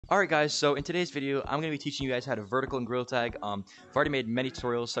Alright guys, so in today's video, I'm going to be teaching you guys how to vertical and gorilla tag. I've already made many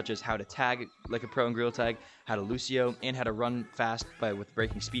tutorials such as how to tag like a pro in gorilla tag, how to Lucio, and how to run fast with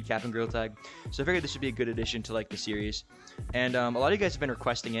breaking speed cap in gorilla tag. So I figured this would be a good addition to like the series. And a lot of you guys have been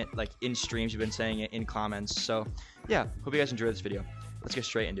requesting it, like in streams, you've been saying it in comments. So yeah, hope you guys enjoy this video. Let's get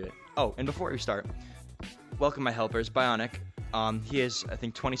straight into it. Oh, and before we start, welcome my helpers, Bionic. He has, I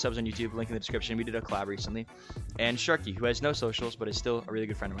think, 20 subs on YouTube, link in the description. We did a collab recently. And Sharky, who has no socials, but is still a really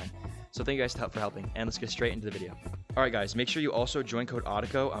good friend of mine. So thank you guys for helping, and let's get straight into the video. Alright guys, make sure you also join code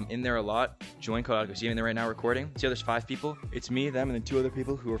ADICO. I'm in there a lot. Join code ADICO. See, I'm in there right now recording. See how there's 5 people? It's me, them, and then 2 other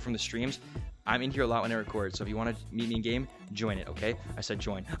people who are from the streams. I'm in here a lot when I record, so if you want to meet me in game, join it, okay? I said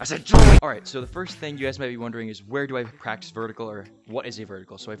join. I said join! Alright, so the first thing you guys might be wondering is where do I practice vertical, or what is a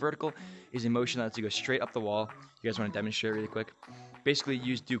vertical? So a vertical is a motion that lets you go straight up the wall. You guys want to demonstrate really quick? Basically,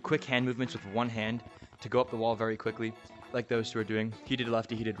 do quick hand movements with one hand to go up the wall very quickly, like those two are doing. He did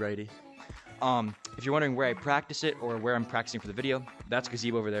lefty, he did righty. If you're wondering where I practice it or where I'm practicing for the video, that's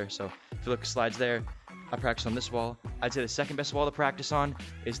gazebo over there. So if you look, slides there. I practice on this wall. I'd say the second best wall to practice on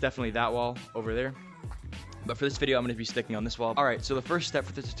is definitely that wall over there. But for this video, I'm going to be sticking on this wall. Alright, so the first step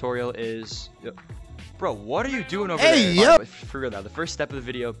for the tutorial is... Bro, what are you doing over there? Yep. For real though, the first step of the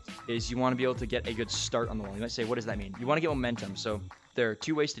video is you want to be able to get a good start on the wall. You might say, what does that mean? You want to get momentum. So there are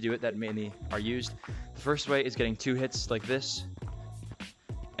 2 ways to do it that mainly are used. The first way is getting 2 hits like this,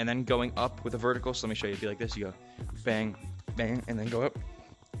 and then going up with a vertical. So let me show you. It'd be like this. You go bang, bang, and then go up.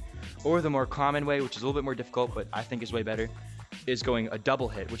 Or the more common way, which is a little bit more difficult, but I think is way better, is going a double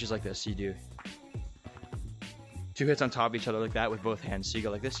hit, which is like this. So you do 2 hits on top of each other like that with both hands. So you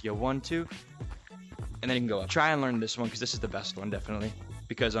go like this. You go 1, 2. And then you can go up. Try and learn this one because this is the best one, definitely.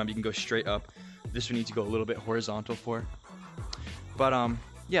 Because you can go straight up. This one needs to go a little bit horizontal for. But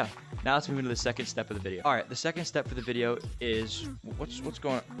yeah. Now let's move into the second step of the video. All right, the second step for the video is what's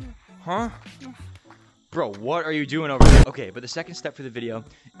going on? Huh? Bro, what are you doing over there? Okay, but the second step for the video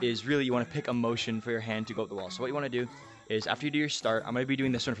is really you want to pick a motion for your hand to go up the wall. So what you want to do is after you do your start, I'm going to be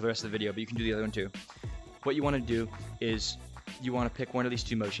doing this one for the rest of the video, but you can do the other one too. What you want to do is you want to pick one of these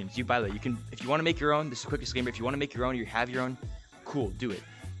 2 motions. By the way, you can, if you want to make your own, this is the quickest game, but if you want to make your own or you have your own, cool, do it.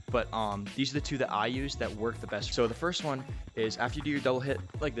 But these are the 2 that I use that work the best. So the first one is after you do your double hit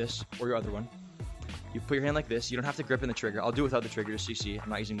like this, or your other one, you put your hand like this. You don't have to grip in the trigger. I'll do it without the trigger just so you see. I'm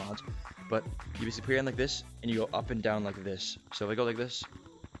not using mods. But you basically put your hand like this, and you go up and down like this. So if I go like this.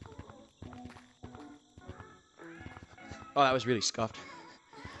 Oh, that was really scuffed.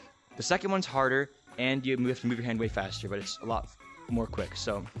 The second one's harder, and you have to move your hand way faster, but it's a lot more quick.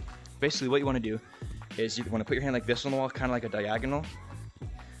 So basically what you want to do is you want to put your hand like this on the wall, kind of like a diagonal.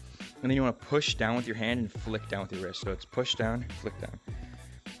 And then you want to push down with your hand and flick down with your wrist. So it's push down, flick down.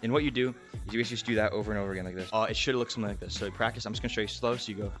 And what you do is you basically just do that over and over again like this. It should look something like this. So you practice. I'm just going to show you slow.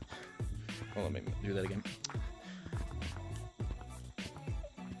 So you go. Oh, let me do that again.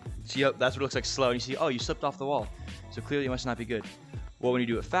 See, that's what it looks like slow. And you see, oh, you slipped off the wall. So clearly it must not be good. Well, when you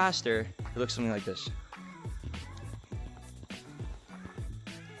do it faster, it looks something like this.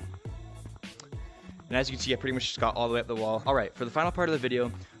 And as you can see, I pretty much just got all the way up the wall. All right, for the final part of the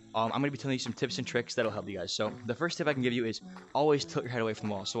video, I'm going to be telling you some tips and tricks that'll help you guys. So the first tip I can give you is always tilt your head away from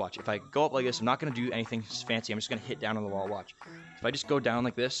the wall. So watch, if I go up like this, I'm not going to do anything fancy. I'm just going to hit down on the wall. Watch. If I just go down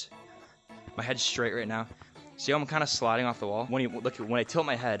like this, my head's straight right now. See how I'm kind of sliding off the wall? When I tilt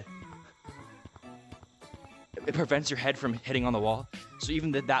my head, it prevents your head from hitting on the wall. So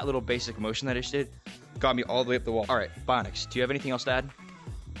even that little basic motion that I just did got me all the way up the wall. All right, Bionics, do you have anything else to add?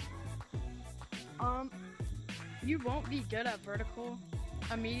 You won't be good at vertical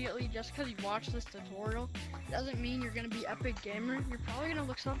immediately just because you watch this tutorial. Doesn't mean you're going to be epic gamer. You're probably going to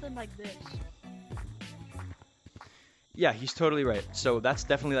look something like this. Yeah, he's totally right. So that's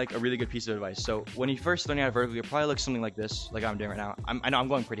definitely like a really good piece of advice. So when you first learn how to vertical, you'll probably look something like this, like I'm doing right now. I know I'm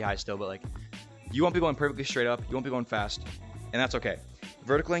going pretty high still, but like you won't be going perfectly straight up. You won't be going fast, and that's okay.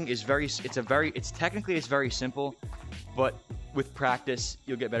 Verticaling is technically very simple, but with practice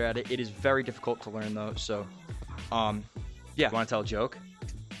you'll get better at it. It is very difficult to learn though. So yeah, you want to tell a joke?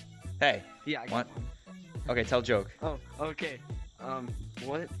 Hey. Yeah, I got one. Okay, tell a joke. Oh, okay.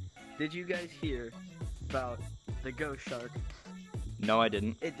 What did you guys hear about the ghost shark? No, I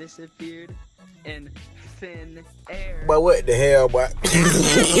didn't. It disappeared in thin air. But what the hell, boy?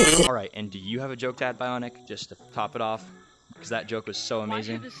 Alright, and do you have a joke to add, Bionic? Just to top it off? Because that joke was so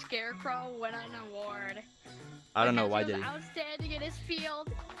amazing. Why should the Scarecrow win an award? I don't know, why did he? Outstanding in his field.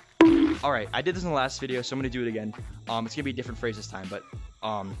 Alright, I did this in the last video, so I'm going to do it again. It's going to be a different phrase this time, but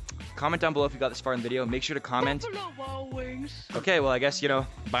Comment down below if you got this far in the video. Make sure to comment. Buffalo Wild Wings. Okay, well, I guess, you know,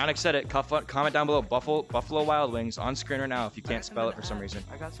 Bionic said it. Comment down below. Buffalo Wild Wings on screen right now if you can't spell it for some reason.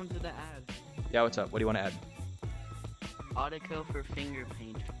 I got something to add. Yeah, what's up? What do you want to add? ADICO for finger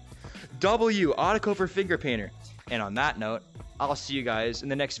paint. W, ADICO for finger painter. And on that note, I'll see you guys in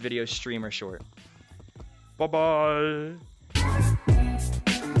the next video, stream or short. Bye-bye.